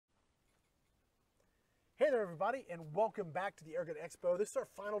Hey there everybody, and welcome back to the Airgun Expo. This is our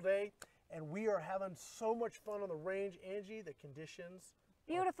final day and we are having so much fun on the range. Angie, the conditions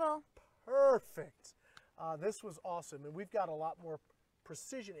beautiful, perfect. This was awesome, and we've got a lot more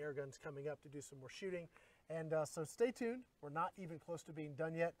precision air guns coming up to do some more shooting, and so stay tuned. We're not even close to being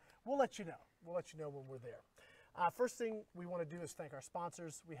done yet. We'll let you know when we're there. First thing we want to do is thank our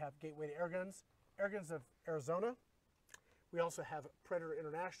sponsors. We have Gateway to Airguns, Airguns of Arizona. We also have Predator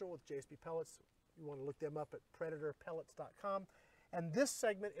International with JSB Pellets. You want to look them up at predatorpellets.com. And this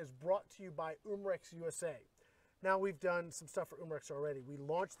segment is brought to you by Umarex USA. Now, we've done some stuff for Umarex already. We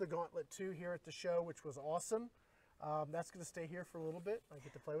launched the Gauntlet 2 here at the show, which was awesome. That's going to stay here for a little bit. I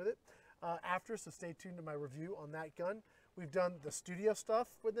get to play with it after, so stay tuned to my review on that gun. We've done the studio stuff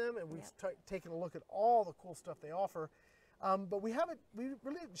with them, and we've taken a look at all the cool stuff they offer. But we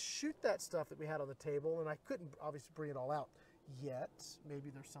really didn't shoot that stuff that we had on the table, and I couldn't obviously bring it all out yet. Maybe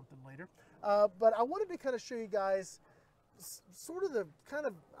there's something later. But I wanted to kind of show you guys sort of the kind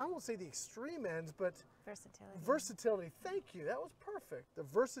of, I won't say the extreme ends, but versatility. Thank you. That was perfect. The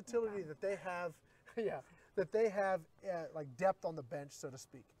versatility that they have, like depth on the bench, so to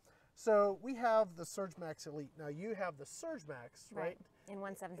speak. So we have the SurgeMAX Elite. Now you have the SurgeMAX, right? In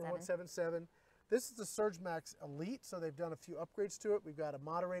 177. In 177. This is the SurgeMAX Elite, so they've done a few upgrades to it. We've got a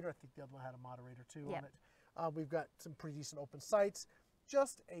moderator. I think the other one had a moderator too on it. We've got some pretty decent open sights.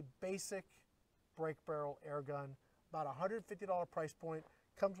 Just a basic break barrel air gun, about $150 price point.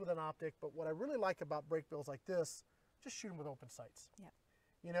 Comes with an optic, but what I really like about break barrels like this, just shoot them with open sights. Yep.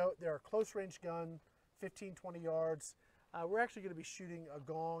 You know, they're a close range gun, 15, 20 yards. We're actually going to be shooting a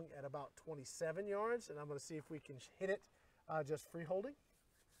gong at about 27 yards, and I'm going to see if we can hit it just free holding.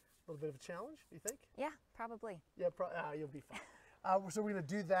 A little bit of a challenge, do you think? Yeah, probably. Yeah, you'll be fine. So we're going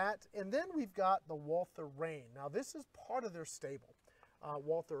to do that, and then we've got the Walther Rein. Now this is part of their stable,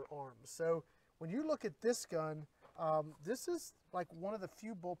 Walther arms. So when you look at this gun, this is like one of the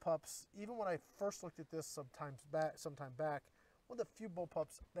few bullpups. Even when I first looked at this sometime back, one of the few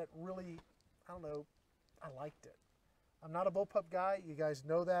bullpups that really, I don't know, I liked it. I'm not a bullpup guy. You guys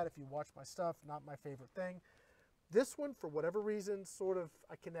know that if you watch my stuff. Not my favorite thing. This one, for whatever reason, sort of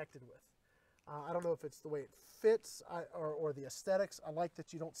I connected with. I don't know if it's the way it fits or the aesthetics. I like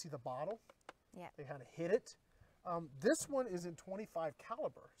that you don't see the bottle. Yeah. They kind of hit it. This one is in 25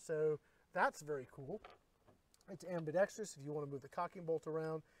 caliber, so that's very cool. It's ambidextrous. If you want to move the cocking bolt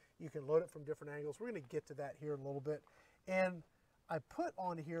around, you can load it from different angles. We're going to get to that here in a little bit. And I put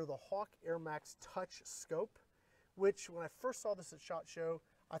on here the Hawk Air Max Touch Scope, which when I first saw this at SHOT Show,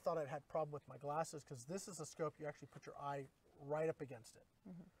 I thought I'd had a problem with my glasses because this is a scope you actually put your eye right up against it.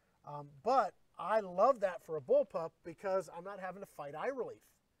 Mm-hmm. But I love that for a bullpup because I'm not having to fight eye relief.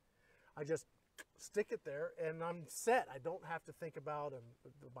 I just stick it there and I'm set. I don't have to think about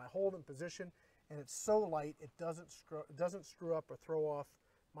my hold and position, and it's so light it doesn't screw up or throw off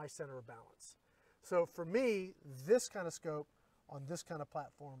my center of balance. So for me, this kind of scope on this kind of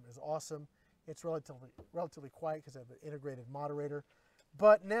platform is awesome. It's relatively quiet because I have an integrated moderator.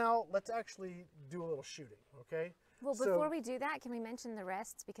 But now let's actually do a little shooting, okay? Well, before we do that, can we mention the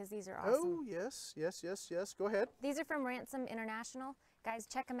rests, because these are awesome. Oh, yes. Go ahead. These are from Ransom International. Guys,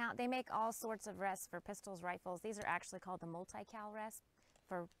 check them out. They make all sorts of rests for pistols, rifles. These are actually called the multi-cal rests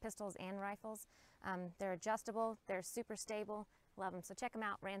for pistols and rifles. They're adjustable. They're super stable. Love them. So check them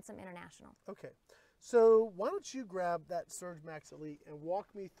out, Ransom International. Okay. So why don't you grab that SurgeMAX Elite and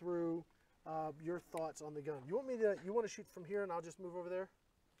walk me through your thoughts on the gun. You want to shoot from here and I'll just move over there?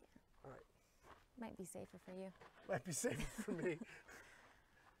 Yeah. All right. Might be safer for you. Might be safer for me.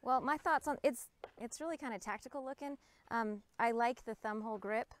 Well, my thoughts on it's really kind of tactical looking. I like the thumb hole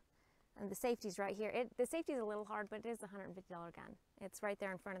grip, and the safety's right here. The safety's a little hard, but it is a $150 gun. It's right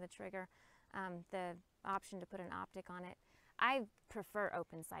there in front of the trigger. The option to put an optic on it. I prefer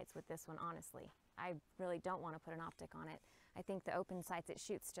open sights with this one, honestly. I really don't want to put an optic on it. I think the open sights, it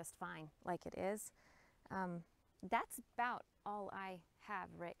shoots just fine like it is. That's about all I have,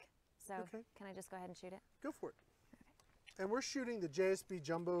 Rick. So Can I just go ahead and shoot it? Go for it. Okay. And we're shooting the JSB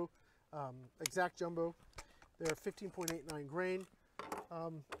Jumbo, Exact Jumbo. They're 15.89 grain.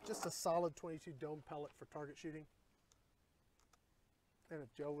 Just a solid 22 dome pellet for target shooting. And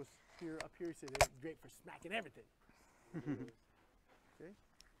if Joe was up here, he'd say they're great for smacking everything. Okay.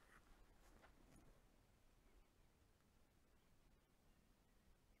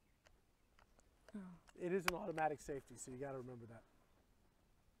 It is an automatic safety, so you got to remember that.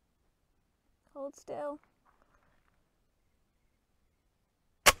 Hold still.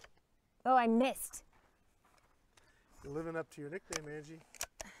 Oh, I missed. You're living up to your nickname, Angie.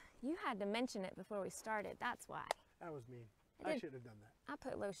 You had to mention it before we started. That's why. That was mean. I should have done that. I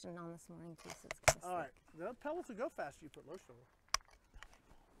put lotion on this morning too, so it's kind of All right, the pellets will go fast if you put lotion on.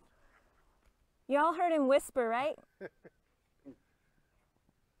 Y'all heard him whisper, right?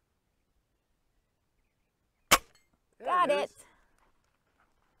 Got it.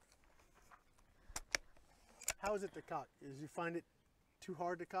 How is it to cock? Is you find it too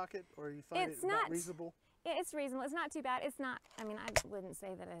hard to cock it, or you find It's it not reasonable? Yeah, it's reasonable. It's not too bad. It's not, I mean, I wouldn't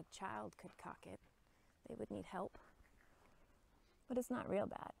say that a child could cock it. They would need help. But it's not real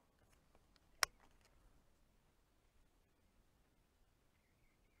bad.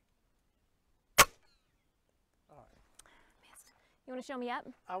 All right. You want to show me up?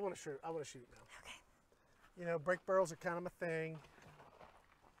 I want to shoot now. Okay. You know, brake barrels are kind of my thing.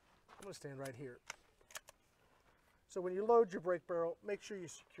 I'm going to stand right here. So when you load your brake barrel, make sure you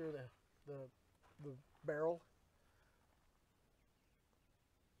secure the barrel.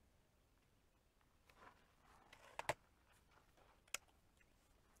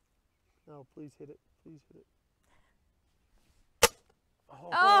 No, please hit it. Please hit it.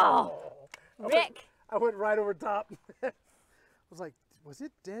 Oh, Rick. I went right over top. I was like, was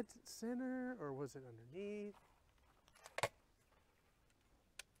it dead center or was it underneath?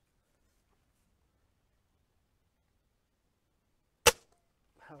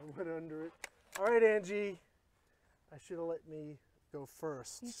 I went under it. All right, Angie. I should have let me go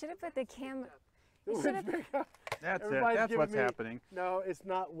first. You should have put the camera. That's it. That's what's happening. No, it's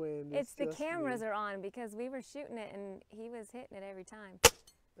not wind. It's the just cameras me. are on because we were shooting it and he was hitting it every time.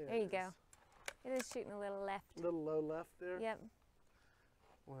 There you go. It is shooting a little left. A little low left there? Yep.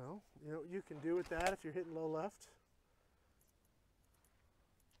 Well, you know what you can do with that if you're hitting low left?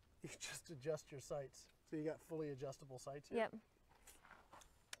 You just adjust your sights. So you got fully adjustable sights here? Yep.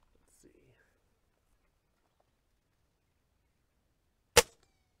 Let's see.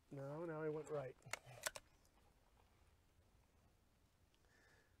 No, now I went right.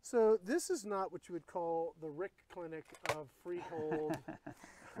 So this is not what you would call the Rick Clinic of freehold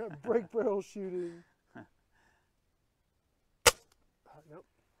brake barrel shooting. Nope.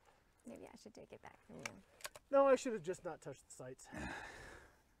 Maybe I should take it back from you. No, I should have just not touched the sights.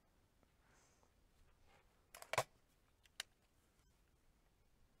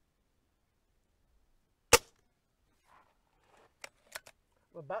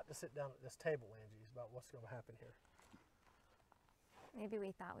 I'm about to sit down at this table, Angie, about what's going to happen here. Maybe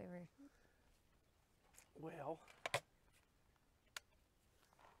we thought we were. Well,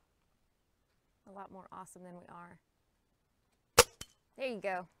 a lot more awesome than we are. There you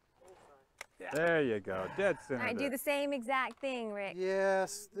go. There you go. Dead center. All right, do the same exact thing, Rick.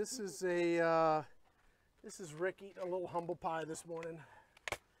 yes, this is a this is Rick eating a little humble pie this morning.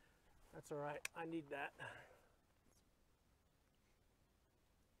 That's all right. I need that.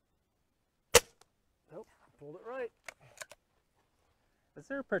 Nope, pulled it right. Is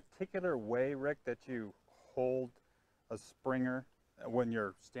there a particular way, Rick, that you hold a Springer when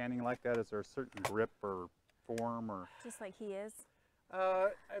you're standing like that? Is there a certain grip or form or? Just like he is. I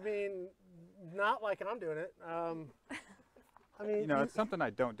mean, not like I'm doing it. I mean, You know, it's something I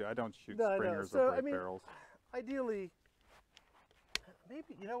don't do. I don't shoot No, I know. Springers So, or I brake mean, barrels. ideally,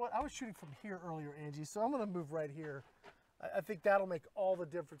 maybe, you know what? I was shooting from here earlier, Angie, so I'm going to move right here. I think that'll make all the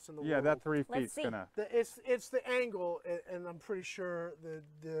difference in the world. Yeah, that 3 Let's feet's see. gonna. It's the angle, and I'm pretty sure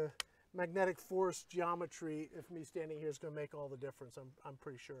the magnetic force geometry, if me standing here, is going to make all the difference. I'm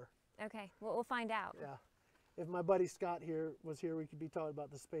pretty sure. Okay, well, we'll find out. Yeah. If my buddy Scott was here, we could be talking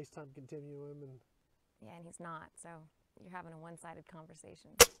about the space-time continuum. And Yeah, and he's not, so you're having a one-sided conversation.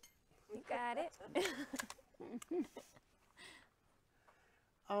 You got it.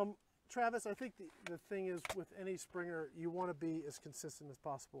 Travis, I think the thing is with any Springer, you want to be as consistent as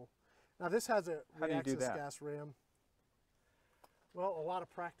possible. Now this has a How do you do reaxis that? gas ram. Well, a lot of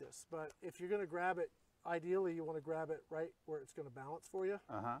practice, but if you're going to grab it, ideally you want to grab it right where it's going to balance for you.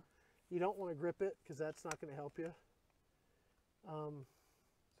 Uh-huh. You don't want to grip it because that's not going to help you.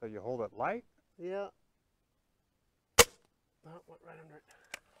 So you hold it light? Yeah. Oh, went right under it.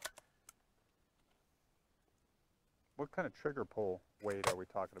 What kind of trigger pull weight are we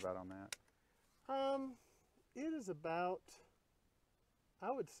talking about on that? It is about,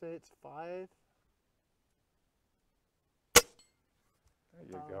 I would say it's 5. There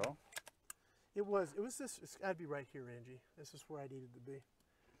you go. It was this, it's gotta be right here, Angie. This is where I needed to be.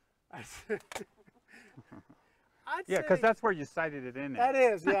 I'd Yeah, say because that's where you sighted it in. that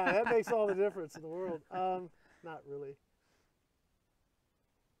is, yeah, that makes all the difference in the world. Not really.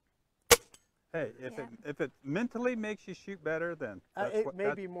 Hey, if it mentally makes you shoot better, then that's It what,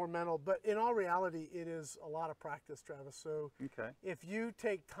 may be more mental, but in all reality, it is a lot of practice, Travis. So okay. if you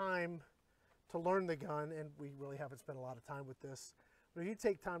take time to learn the gun, and we really haven't spent a lot of time with this, but if you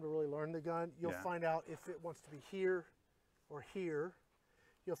take time to really learn the gun, you'll find out if it wants to be here or here.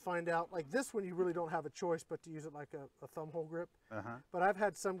 You'll find out, like this one, you really don't have a choice but to use it like a thumb hole grip. But I've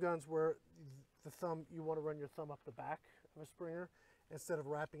had some guns where the thumb, you want to run your thumb up the back of a Springer instead of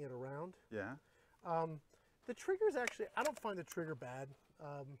wrapping it around. Yeah. The trigger's actually, I don't find the trigger bad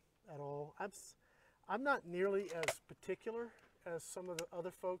at all. I'm not nearly as particular as some of the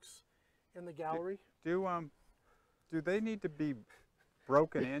other folks in the gallery. Do they need to be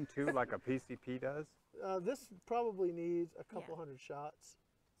broken in too, like a PCP does? This probably needs a couple hundred shots.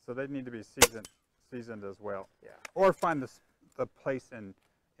 So they need to be seasoned as well. Yeah. Or find the place in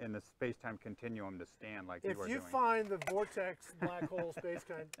the space-time continuum to stand like you are doing. If you find the vortex black hole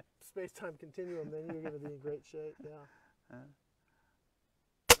space-time continuum, then you're going to be in great shape. Yeah.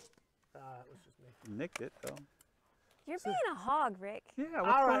 It was just me. Nicked it though. You're being a hog, Rick. Yeah.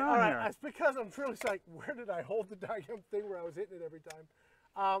 What's going on here? It's because I'm really like, where did I hold the daggum thing where I was hitting it every time?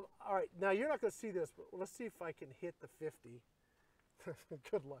 All right, now you're not going to see this, but let's see if I can hit the 50.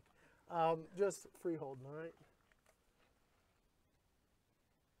 Good luck. Just free holding, all right?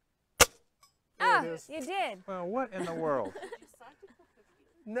 Oh, you did. Well, what in the world?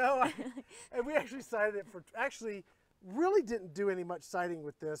 No, and we actually sighted it for, actually really didn't do any much sighting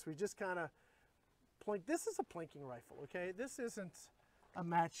with this. We just kind of plinked. This is a plinking rifle, okay? This isn't a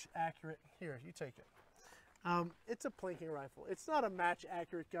match accurate. Here, you take it. It's a plinking rifle. It's not a match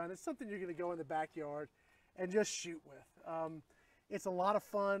accurate gun. It's something you're going to go in the backyard and just shoot with. It's a lot of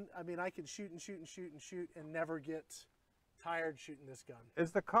fun. I mean, I can shoot and shoot and shoot and shoot and never get tired shooting this gun.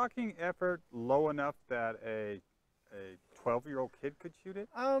 Is the cocking effort low enough that a 12-year-old kid could shoot it?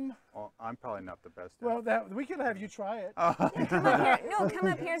 Well, I'm probably not the best at it. Well, we can have you try it. Come up here. No, come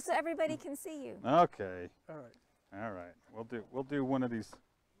up here so everybody can see you. Okay. All right. All right. We'll do one of these.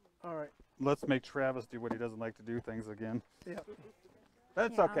 All right. Let's make Travis do what he doesn't like to do things again. Yeah.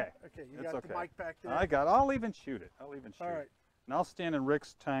 That's Yeah. okay. Okay, you It's got the mic back there. I'll even shoot it. I'll even shoot All right. it. And I'll stand in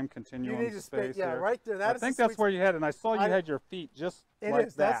Rick's time continuum You need to space yeah, here. right there. I think that's where you had it, and I saw you had your feet just It like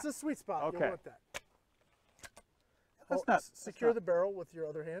is. that. That's the sweet spot. Okay. You want that. That's not Secure the barrel with your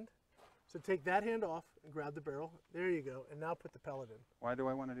other hand. So take that hand off and grab the barrel. There you go. And now put the pellet in. Why do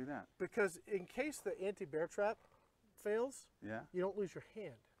I want to do that? Because in case the anti-bear trap fails, Yeah. you don't lose your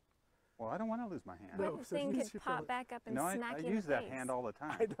hand. Well, I don't want to lose my hand. No. The so thing you could should pop probably- back up and No, I smack you in use the that face. hand all the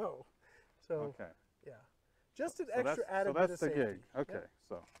time. I know. So, Okay. yeah. Just an So extra added so that's bit of the safety. gig. Okay. Yep.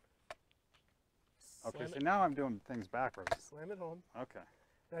 So. Okay. Slam So it, now I'm doing things backwards. slam it home. Okay.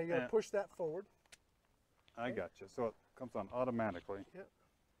 Now you got to Yeah. push that forward. I Okay. got you. So it comes on automatically. Yep.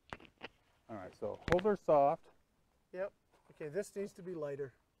 All right. So hold her soft. Yep. Okay, this needs to be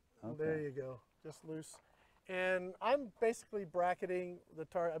lighter. Okay. There you go. Just loose. And I'm basically bracketing the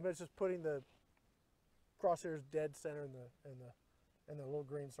target. I'm just putting the crosshairs dead center in the little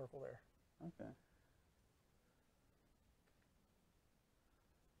green circle there. Okay.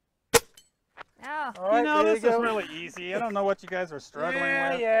 Oh, All right, there this you is go. really easy. I don't know what you guys are struggling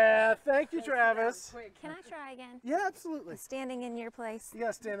yeah, with. Yeah, thank you, Travis. can I try again? Yeah, absolutely. Standing in your place. You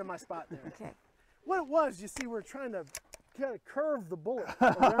gotta stand in my spot there. Okay. What it was, you see, we're trying to kind of curve the bullet.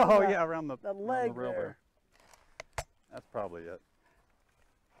 Oh around yeah, around the that around leg the rail there. That's probably it.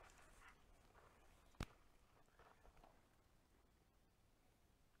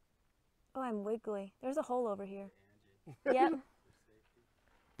 Oh, I'm wiggly. There's a hole over here. Yep.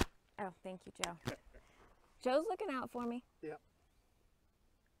 Oh, thank you, Joe. Joe's looking out for me. Yep.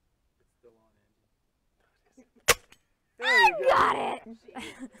 I got it! That's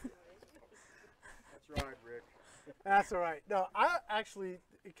right, Rick. That's all right. No, I actually,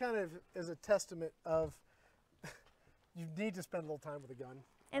 it kind of is a testament of you need to spend a little time with a gun.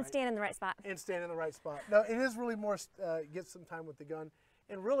 And right? stand in the right spot. And stand in the right spot. No, it is really more get some time with the gun.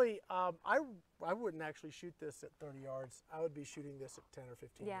 And really, I wouldn't actually shoot this at 30 yards. I would be shooting this at 10 or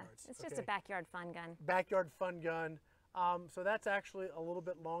 15 Yeah, yards. it's just a backyard fun gun. Backyard fun gun. So that's actually a little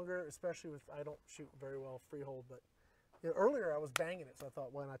bit longer, especially with, I don't shoot very well freehold, but you know, earlier I was banging it, so I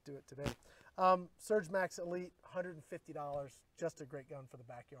thought, why not do it today? SurgeMAX Elite, $150, just a great gun for the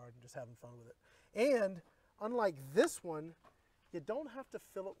backyard and just having fun with it. And unlike this one, you don't have to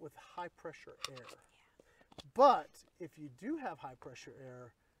fill it with high pressure air. But if you do have high pressure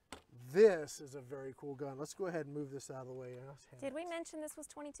air, this is a very cool gun. Let's go ahead and move this out of the way. Did we mention this was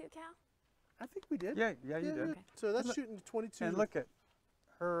 22 cal? I think we did. Yeah, you did. Okay. So that's shooting 22. And look at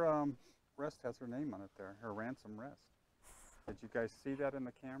her rest has her name on it there. Her ransom rest. Did you guys see that in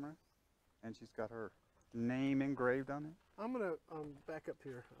the camera? And she's got her name engraved on it. I'm gonna back up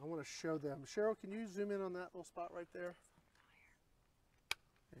here. I want to show them. Cheryl, can you zoom in on that little spot right there?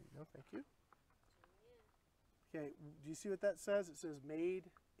 There you go. Thank you. Okay, do you see what that says? It says made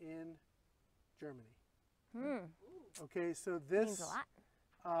in Germany. Okay, so this Means a lot.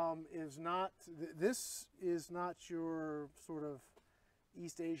 is not, this is not your sort of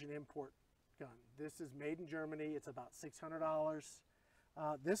East Asian import gun. This is made in Germany. It's about $600.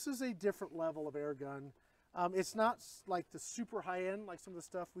 This is a different level of air gun. It's not like the super high end like some of the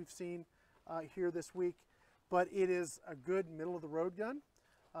stuff we've seen here this week, but it is a good middle of the road gun.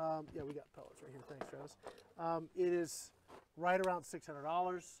 Yeah, we got pellets right here. Thanks, Travis. It is right around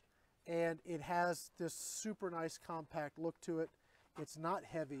 $600, and it has this super nice compact look to it. It's not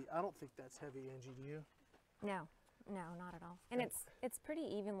heavy. I don't think that's heavy, Angie, do you? No, no, not at all. And it's pretty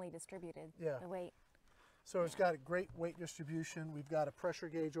evenly distributed, Yeah. the weight. So it's got a great weight distribution. We've got a pressure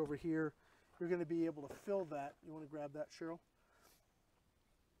gauge over here. You're going to be able to fill that. You want to grab that, Cheryl?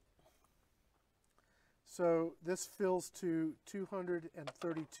 So this fills to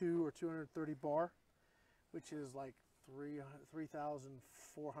 232 or 230 bar, which is like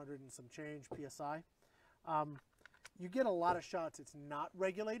 3,400 and some change PSI. You get a lot of shots. It's not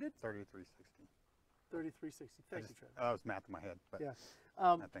regulated. 3360. 3360. Thank you, Travis. That was math in my head. But Yeah.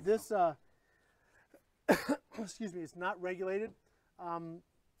 I think This, so. excuse me, it's not regulated.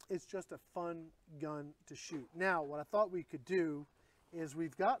 It's just a fun gun to shoot. Now, what I thought we could do is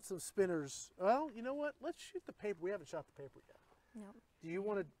we've got some spinners. Well, you know what? Let's shoot the paper. We haven't shot the paper yet. No. Do you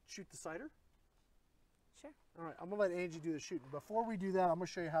want to shoot the cider? Sure. All right, I'm gonna let Angie do the shooting. Before we do that, I'm gonna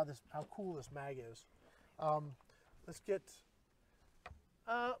show you how cool this mag is. Let's get,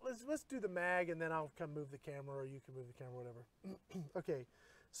 let's do the mag, and then I'll come move the camera, or you can move the camera, whatever. Okay,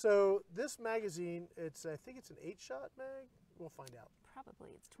 so this magazine, I think it's an 8-shot mag. We'll find out.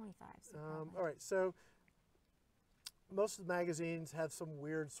 Probably it's 25. So All right, so most of the magazines have some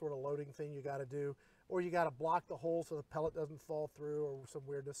weird sort of loading thing you got to do, or you got to block the hole so the pellet doesn't fall through, or some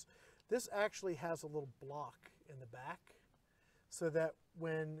weirdness. This actually has a little block in the back, so that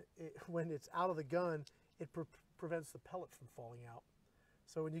when it's out of the gun, it prevents the pellet from falling out.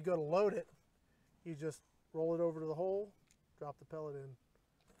 So when you go to load it, you just roll it over to the hole, drop the pellet in,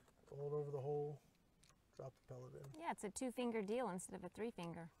 roll it over the hole, drop the pellet in. yeah, it's a 2-finger deal instead of a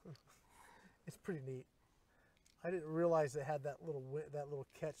 3-finger. It's pretty neat. I didn't realize they had that little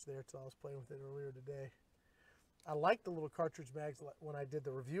catch there until I was playing with it earlier today. I like the little cartridge mags when I did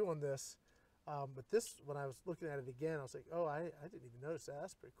the review on this, but this, when I was looking at it again, I was like, oh, I didn't even notice that.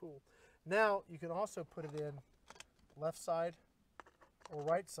 That's pretty cool. Now, you can also put it in left side or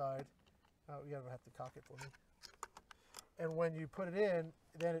right side. You're going to have to cock it for me. And when you put it in,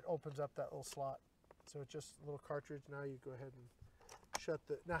 then it opens up that little slot. So it's just a little cartridge. Now you go ahead and shut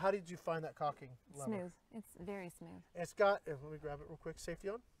the... Now, how did you find that cocking lever? Smooth. It's very smooth. It's got... Let me grab it real quick. Safety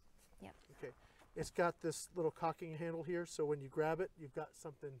on? Yep. Okay. It's got this little cocking handle here, so when you grab it, you've got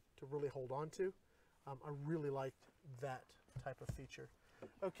something to really hold on to. I really liked that type of feature.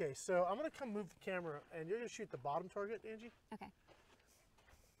 Okay, so I'm going to come move the camera, and you're going to shoot the bottom target, Angie? Okay.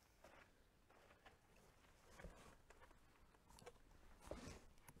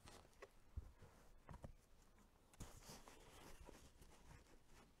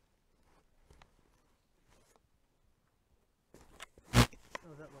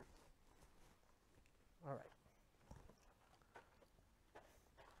 Oh, that way. All right.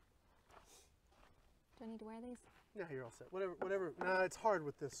 Do I need to wear these? Yeah, you're all set. Whatever. Nah, it's hard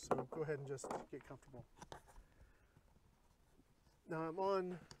with this, so go ahead and just get comfortable. Now I'm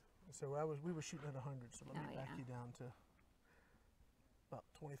on. So we were shooting at 100, so let me back you down to about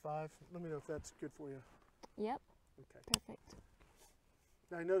 25. Let me know if that's good for you. Yep. Okay. Perfect.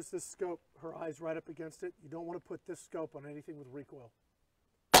 Now I notice this scope, her eye's right up against it. You don't want to put this scope on anything with recoil.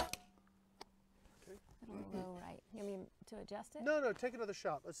 Okay. A little low right. You mean to adjust it? No, take another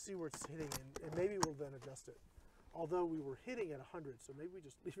shot. Let's see where it's hitting, and maybe we'll then adjust it. Although we were hitting at 100, so maybe we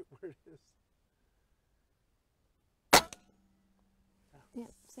just leave it where it is.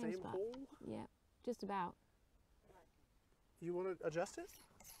 Yep, same spot. Hole? Yep, just about. You want to adjust it?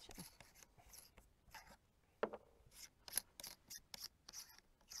 Sure.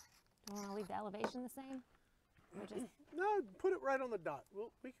 Do you want to leave the elevation the same? Or just... No, put it right on the dot.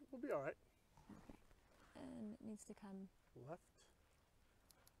 We'll be all right. Okay. And it needs to come Left.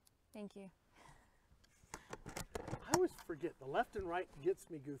 Thank you. I always forget. The left and right gets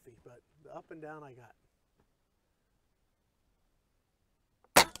me goofy, but the up and down I got.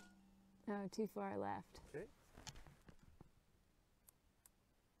 Oh, too far left. Okay.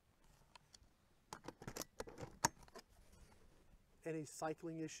 Any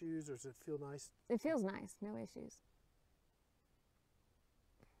cycling issues, or does it feel nice? It feels nice. No issues.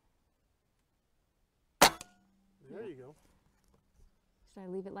 There you go. Should I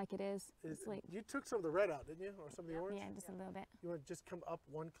leave it like it is? It's like, You took some of the red out, didn't you? Or some of the orange? yeah, just a little bit. You want to just come up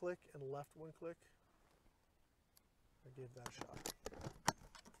one click and left one click? I gave that a shot.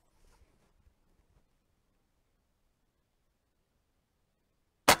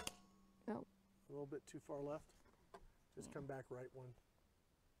 Oh. A little bit too far left. Just come back right one.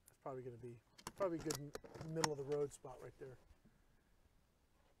 That's probably going to be probably a good middle of the road spot right there.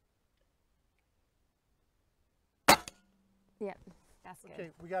 Yep, that's good. Okay,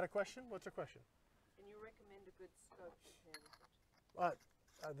 we got a question? What's our question? Can you recommend a good scope to pair with it?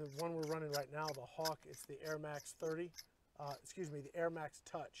 The one we're running right now, the Hawk, it's the AirMax 30. Excuse me, the AirMax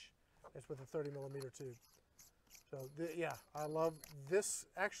Touch. It's with a 30 millimeter tube. So yeah, I love this.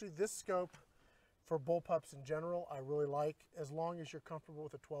 Actually, this scope for bullpups in general, I really like, as long as you're comfortable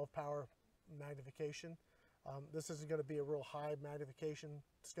with a 12 power magnification. This isn't going to be a real high magnification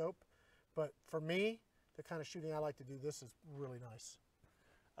scope, but for me, the kind of shooting I like to do, this is really nice.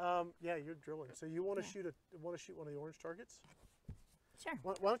 Yeah, you're drilling. So you want to shoot one of the orange targets? Sure.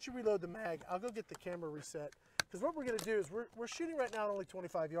 Why don't you reload the mag? I'll go get the camera reset. Because what we're going to do is we're shooting right now at only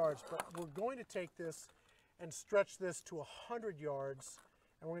 25 yards, but we're going to take this and stretch this to 100 yards,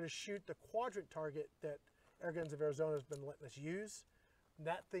 and we're going to shoot the quadrant target that Airguns of Arizona has been letting us use.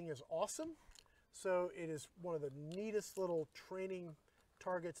 That thing is awesome. So it is one of the neatest little training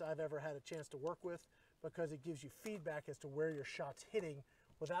targets I've ever had a chance to work with, because it gives you feedback as to where your shot's hitting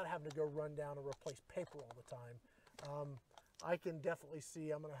without having to go run down and replace paper all the time. I can definitely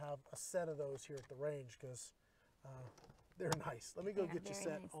see I'm going to have a set of those here at the range because they're nice. Let me go get you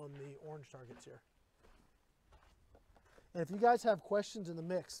set on the orange targets here. And if you guys have questions in the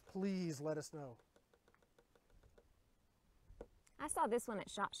mix, please let us know. I saw this one at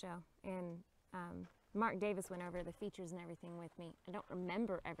SHOT Show, and Mark Davis went over the features and everything with me. I don't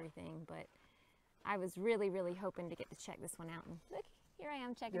remember everything, but I was really, really hoping to get to check this one out. And look, here I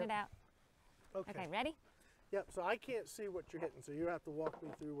am checking it out. Okay, ready? Yep, so I can't see what you're hitting, so you have to walk me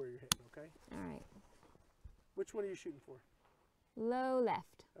through where you're hitting, okay? All right. Which one are you shooting for? Low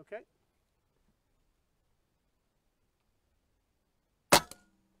left. Okay.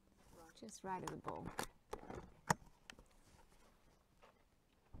 Just right of the bull.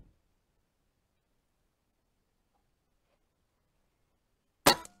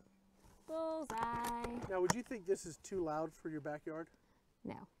 Bullseye. Now, would you think this is too loud for your backyard?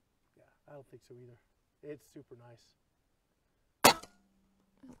 No. Yeah, I don't think so either. It's super nice.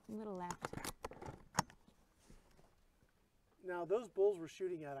 Oh, little left. Now, those bulls we're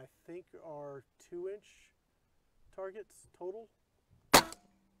shooting at, I think, are 2-inch targets total.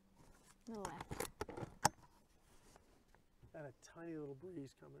 Little left. And a tiny little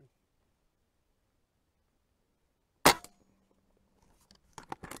breeze coming.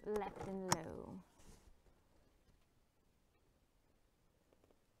 Left and low.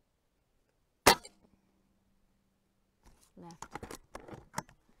 Left.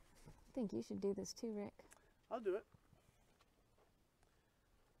 I think you should do this too, Rick. I'll do it.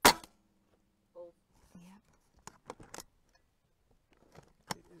 Both. Yep.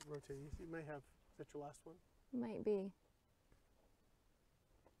 Rotate. You may have, is that your last one? Might be.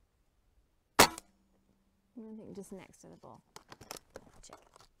 I think just next to the bull. Check.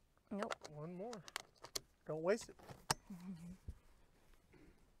 Nope. One more. Don't waste it.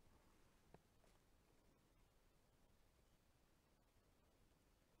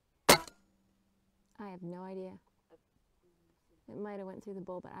 I have no idea. It might have went through the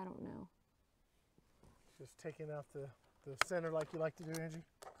bull, but I don't know. Just taking out the center like you like to do, Angie?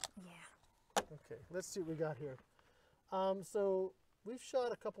 Yeah. Okay, let's see what we got here. So we've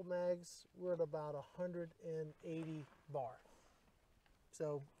shot a couple mags. We're at about 180 bar.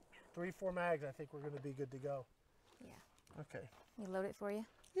 So 3-4 mags, I think we're going to be good to go. Yeah. Okay. We load it for you?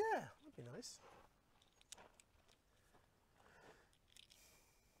 Yeah, that'd be nice.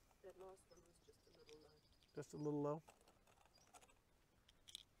 That last one was just a little low. Just a little low.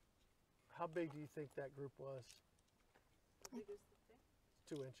 How big do you think that group was? How big is the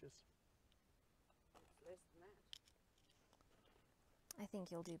thing? 2 inches. It's less than that. I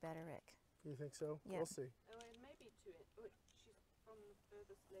think you'll do better, Rick. You think so? Yeah. We'll see. Oh, and maybe 2 inches. Oh, she's from the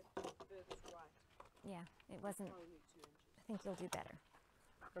furthest left to the furthest right. Yeah, it wasn't. Only 2 inches. I think you'll do better.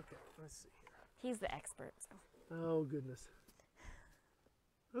 Okay, let's see here. He's the expert. So. Oh, goodness.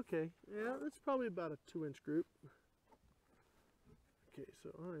 Okay, yeah, that's probably about a 2-inch group. Okay, so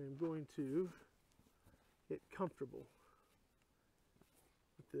I am going to get comfortable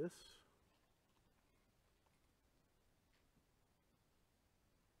with this.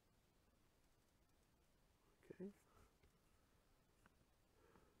 Okay,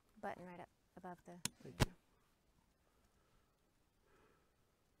 Button right up above the. thank you.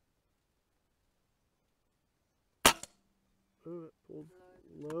 Oh, it pulled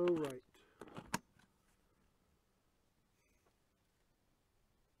low right.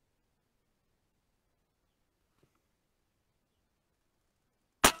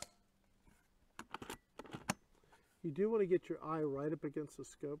 You do want to get your eye right up against the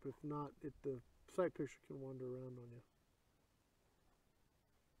scope. If not, the sight picture can wander around on you.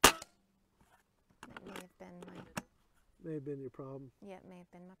 That may have been my, May have been your problem. yeah, it may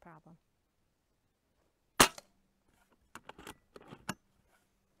have been my problem.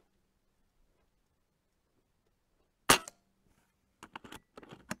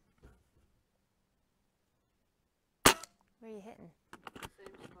 Where are you hitting?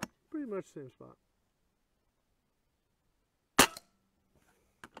 Same spot. Pretty much same spot.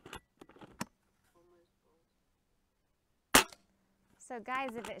 Almost balls. So guys,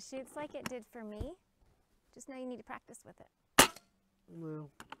 if it shoots like it did for me, just know you need to practice with it.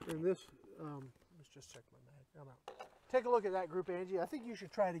 Well, and this, let's just check my mag. I'm out. Take a look at that group, Angie. I think you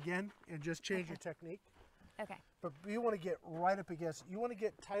should try it again and just change your technique. Okay. But you want to get right up against, you want to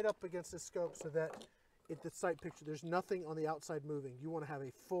get tight up against the scope so that the sight picture, there's nothing on the outside moving. You want to have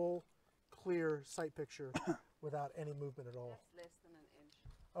a full, clear sight picture without any movement at all. That's less than an inch.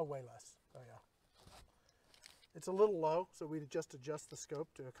 Oh, way less. Oh, yeah. It's a little low, so we just adjust the scope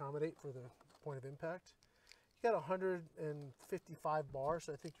to accommodate for the point of impact. You got 155 bars,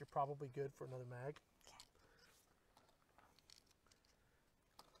 so I think you're probably good for another mag.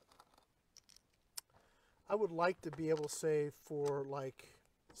 I would like to be able to say for like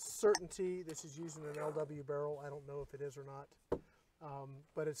certainty, this is using an LW barrel. I don't know if it is or not,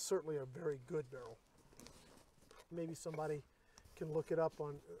 but it's certainly a very good barrel. Maybe somebody can look it up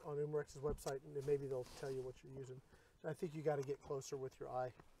on Umarex's website and maybe they'll tell you what you're using. I think you got to get closer with your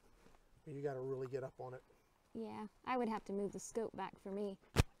eye. You got to really get up on it. Yeah, I would have to move the scope back for me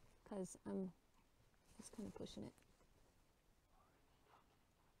because I'm just kind of pushing it.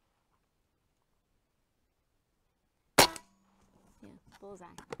 Yeah, bullseye.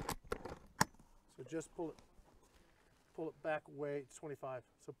 So just pull it back way, it's 25.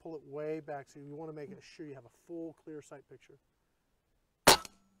 So pull it way back. So you want to make sure you have a full, clear sight picture.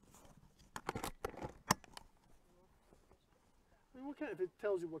 I mean, if it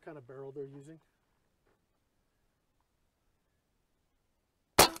tells you what kind of barrel they're using.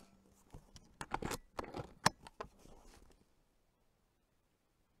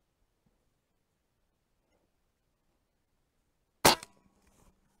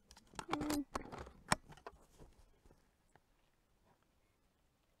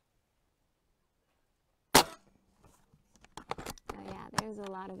 There's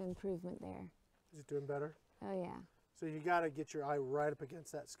a lot of improvement there. Is it doing better? Oh yeah. So you got to get your eye right up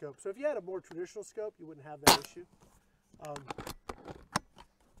against that scope. So if you had a more traditional scope, you wouldn't have that issue.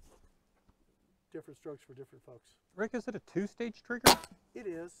 Different strokes for different folks. Rick, is it a two-stage trigger? It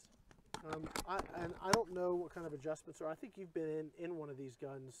is. And I don't know what kind of adjustments are. I think you've been in one of these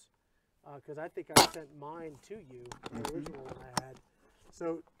guns because I think I sent mine to you, the original one I had.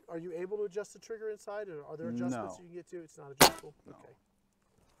 So are you able to adjust the trigger inside, or are there adjustments you can get to? It's not adjustable? No. Okay.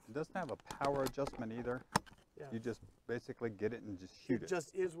 It doesn't have a power adjustment either. Yeah. You just basically get it and just shoot it. It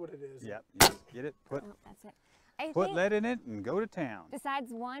just is what it is. Yep. You just get it, put Oh, that's it. I put think lead in it, and go to town.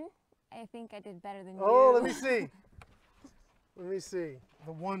 besides one, I think I did better than you. Oh, let me see. Let me see.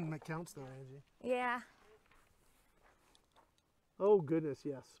 The one that counts though, Angie. Yeah. Oh goodness,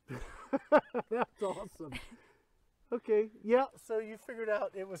 yes. That's awesome. Okay, yeah, so you figured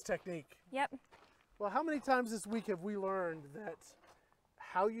out it was technique. Yep. Well, how many times this week have we learned that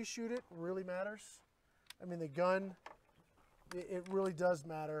how you shoot it really matters? I mean, the gun, it really does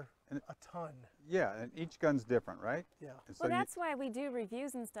matter a ton. Yeah, and each gun's different, right? Yeah. And so Well, that's why we do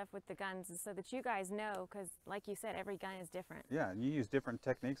reviews and stuff with the guns, is so that you guys know, because like you said, every gun is different. yeah, and you use different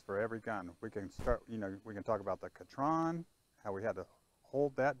techniques for every gun. We can start, we can talk about the Catron, how we had to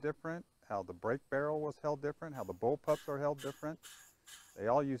hold that different, how the brake barrel was held different, how the bullpups are held different. They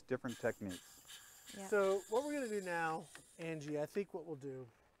all use different techniques. Yep. So what we're going to do now, Angie, I think what we'll do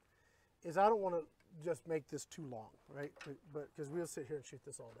is I don't want to just make this too long, right? But because we'll sit here and shoot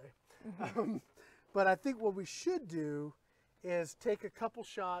this all day. But I think what we should do is take a couple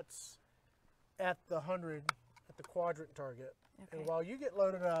shots at the 100, at the quadrant target. Okay. And while you get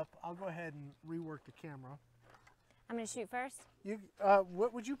loaded up, I'll go ahead and rework the camera. I'm going to shoot first. You,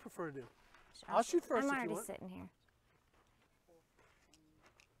 what would you prefer to do? I'll shoot first I'm if you already want. sitting here.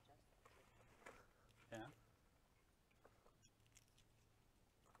 Yeah.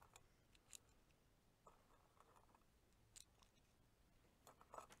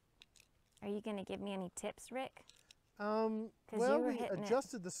 Are you going to give me any tips, Rick? Well, you were we hitting it.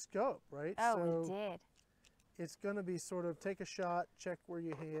 adjusted the scope, right? Oh, so, we did. it's going to be sort of take a shot, check where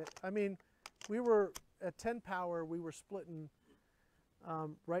you hit. I mean, we were at 10 power, we were splitting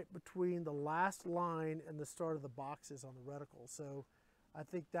right between the last line and the start of the boxes on the reticle. So I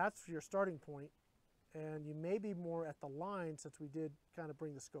think that's your starting point, and you may be more at the line since we did kind of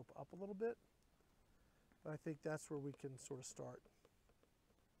bring the scope up a little bit. But I think that's where we can sort of start.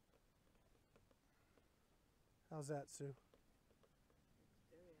 How's that, Sue?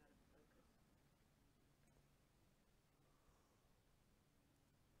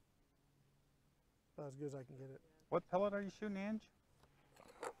 About as good as I can get it. What pellet are you shooting, Ange?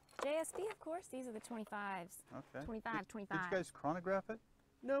 JSP, of course. These are the 25s. Okay. 25, 25. Did you guys chronograph it?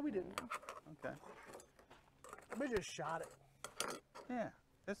 No, we didn't. Okay. We just shot it. Yeah.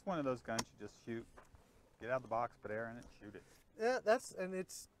 It's one of those guns you just shoot, get out of the box, put air in it, shoot it. Yeah, and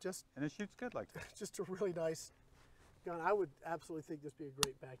it's just And it shoots good like that. just a really nice gun. I would absolutely think this would be a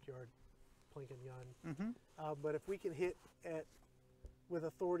great backyard plinking gun. Mm-hmm. But if we can hit with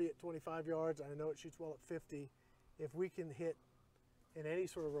authority at 25 yards, I know it shoots well at 50. If we can hit in any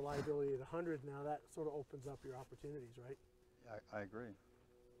sort of reliability at 100 now, that sort of opens up your opportunities, right? Yeah, I agree.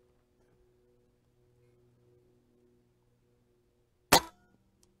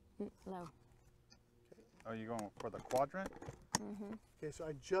 Low. Are you going for the quadrant? Mm-hmm. Okay, so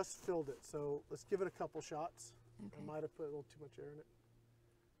I just filled it. So let's give it a couple shots. Okay. I might have put a little too much air in it.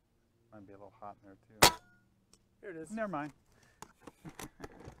 Might be a little hot in there too. There it is. Never mind.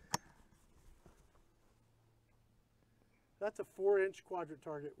 That's a 4-inch quadrant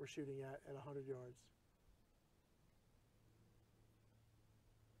target we're shooting at 100 yards.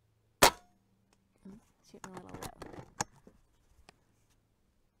 Shooting a little low.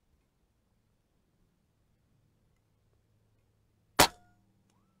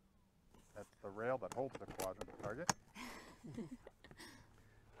 That's the rail that holds the quadrant target.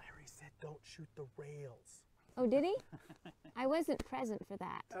 Larry said don't shoot the rails. Oh, did he? I wasn't present for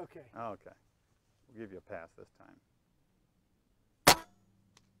that. Okay. Oh, okay. We'll give you a pass this time.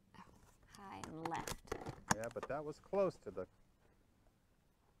 High and left. Yeah, but that was close to the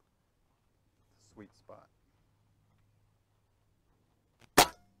sweet spot.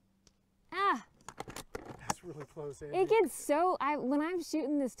 Ah! That's really close, Andy. It gets so, when I'm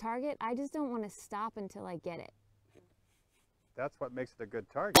shooting this target, I just don't want to stop until I get it. That's what makes it a good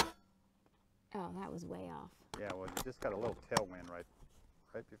target. Oh, that was way off. Yeah, well, you just got a little tailwind right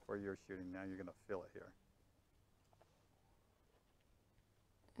before you're shooting. Now you're going to feel it here.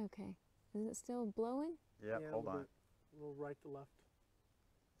 Okay. Is it still blowing? Yep, Yeah, hold a on. bit. A little right to left.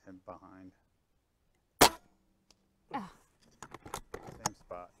 And behind. Ah. Same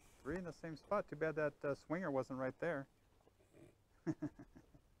spot. 3 in the same spot. Too bad that swinger wasn't right there.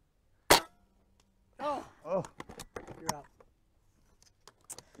 Oh, Oh, you're out.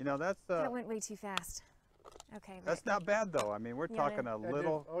 you know, that's That went way too fast. Okay, that's not bad though. I mean, we're Yeah, talking a Yeah,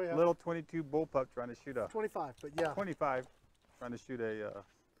 little dude. Oh, yeah. little 22 bullpup trying to shoot a 25, but yeah. 25, trying to shoot a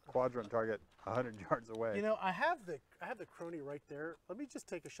quadrant target 100 yards away. You know, I have the crony right there. Let me just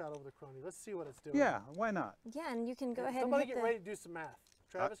take a shot over the crony. Let's see what it's doing. Yeah, why not? Yeah, and you can go ahead Somebody and hit get the... ready to do some math.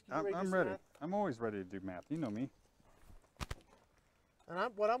 Travis, can you ready to do I'm some ready. math? I'm always ready to do math. You know me.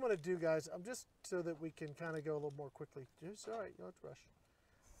 And what I'm going to do, guys, I'm just so that we can kind of go a little more quickly. Just all right, you don't have to rush.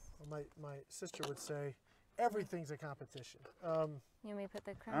 Well, my sister would say, everything's a competition. You want me to put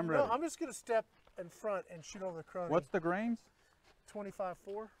the crown? I'm No, ready. I'm just going to step in front and shoot over the crony. What's the grains?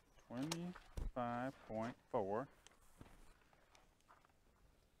 25.4. 25.4.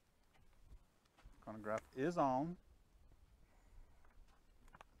 Chronograph is on.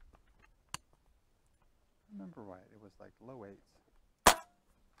 I remember right, it was like low 8s.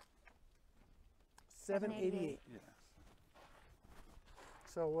 788. Yes.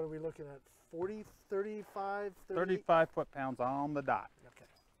 So what are we looking at? 40, 35, 38? 35 foot-pounds on the dot. Okay.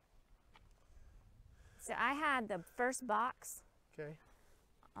 So I had the first box Okay.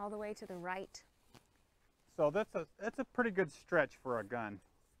 all the way to the right. So that's a pretty good stretch for a gun,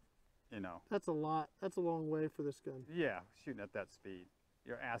 you know. That's a lot. That's a long way for this gun. Yeah, shooting at that speed.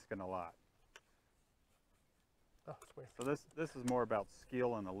 You're asking a lot. Oh, it's way. So this is more about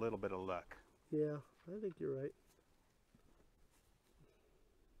skill and a little bit of luck. Yeah, I think you're right.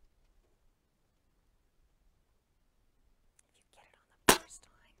 You get it on the first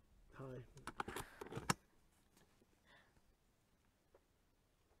time. High.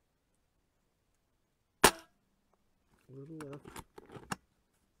 A little left.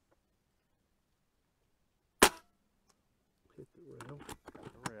 Hit the rail. Got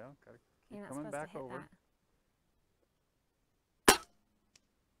the rail. Got to You're keep not coming supposed back to hit over. that.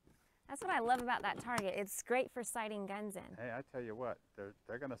 That's what I love about that target. It's great for sighting guns in. Hey, I tell you what,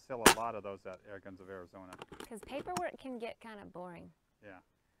 they're going to sell a lot of those at Airguns of Arizona. Because paperwork can get kind of boring. Yeah.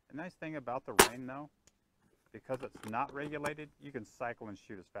 The nice thing about the Rein, though, because it's not regulated, you can cycle and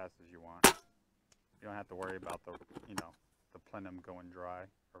shoot as fast as you want. You don't have to worry about the, you know, the plenum going dry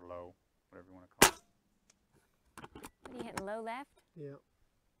or low, whatever you want to call it. What are you hitting, low left? Yeah.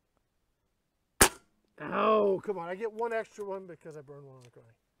 Oh, come on. I get one extra one because I burned one on the ground.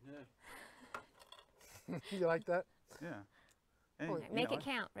 Yeah. You like that? Yeah. And, Well, you Make know, it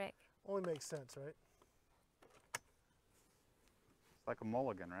count, Rick. Only makes sense, right? It's like a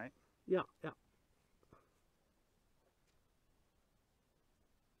mulligan, right? Yeah, yeah.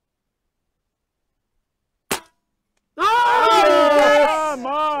 Come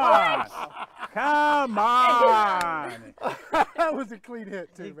on! Come on! That was a clean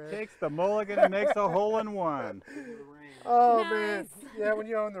hit, too, He man. takes the mulligan and makes a hole in one. Oh, Nice. man. Yeah, when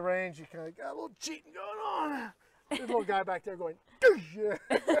you own the range, you kind of got a little cheating going on. There's a little guy back there going, yeah.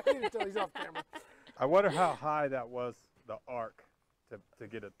 You can tell he's off camera. I wonder how high that was, the arc, to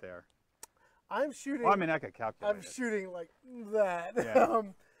get it there. I'm shooting. Well, I mean, I could calculate I'm it. shooting like that. Yeah.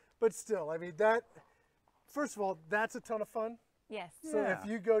 But still, I mean, that, first of all, that's a ton of fun. Yes. So Yeah. if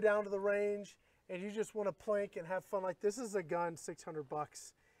you go down to the range and you just want to plink and have fun, like this is a gun,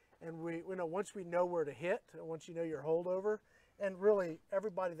 $600. And we know once we know where to hit, once you know your holdover, and really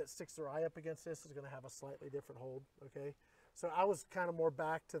everybody that sticks their eye up against this is going to have a slightly different hold, okay? So I was kind of more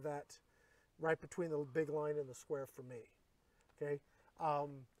back to that right between the big line and the square for me, okay?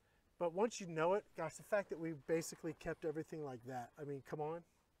 But once you know it, gosh, the fact that we basically kept everything like that, I mean, come on,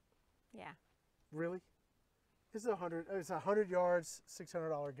 Yeah. really? It's a 100 yards,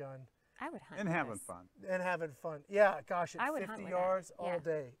 $600 gun. I would hunt And with having this. fun. And having fun. Yeah, gosh, I at would hunt 50 with that. yards all Yeah.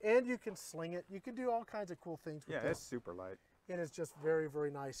 day. And you can sling it. You can do all kinds of cool things with Yeah, this. it's super light. It is just very, very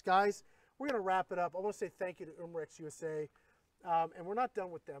nice. Guys, we're going to wrap it up. I want to say thank you to Umarex USA. And we're not done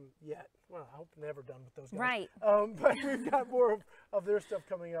with them yet. Well, I hope never done with those guys. Right. But we've got more of their stuff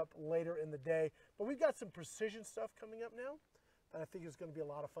coming up later in the day. But we've got some precision stuff coming up now that I think is going to be a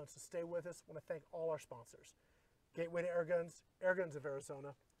lot of fun. So stay with us. I want to thank all our sponsors. Gateway to Airguns, Airguns of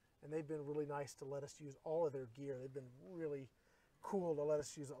Arizona. And they've been really nice to let us use all of their gear. They've been really cool to let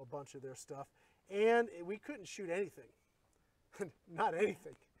us use a bunch of their stuff. And we couldn't shoot anything, not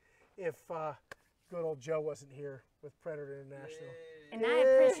anything, if good old Joe wasn't here with Predator International. And I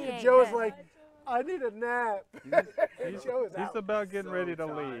appreciate Joe was that. like, I need a nap. Joe is He's out. about getting ready to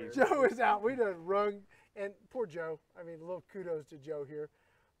leave. Joe is out. We done rung. And poor Joe. I mean, a little kudos to Joe here.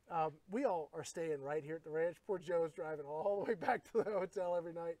 We all are staying right here at the ranch. Poor Joe's driving all the way back to the hotel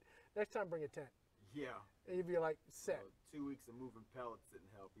every night. Next time, bring a tent. Yeah. And you'd be like, set. 2 weeks of moving pellets didn't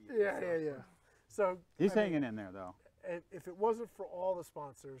help either. Yeah. So He's I mean, hanging in there, though. if it wasn't for all the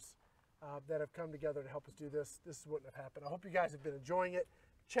sponsors that have come together to help us do this, this wouldn't have happened. I hope you guys have been enjoying it.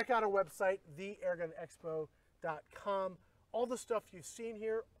 Check out our website, theairgunexpo.com. All the stuff you've seen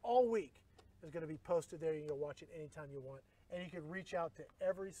here all week is going to be posted there. You can go watch it anytime you want. And you can reach out to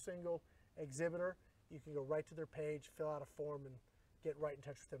every single exhibitor. You can go right to their page, fill out a form, and get right in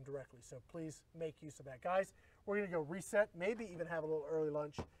touch with them directly. So please make use of that. Guys, we're going to go reset, maybe even have a little early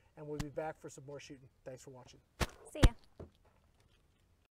lunch, and we'll be back for some more shooting. Thanks for watching. See ya.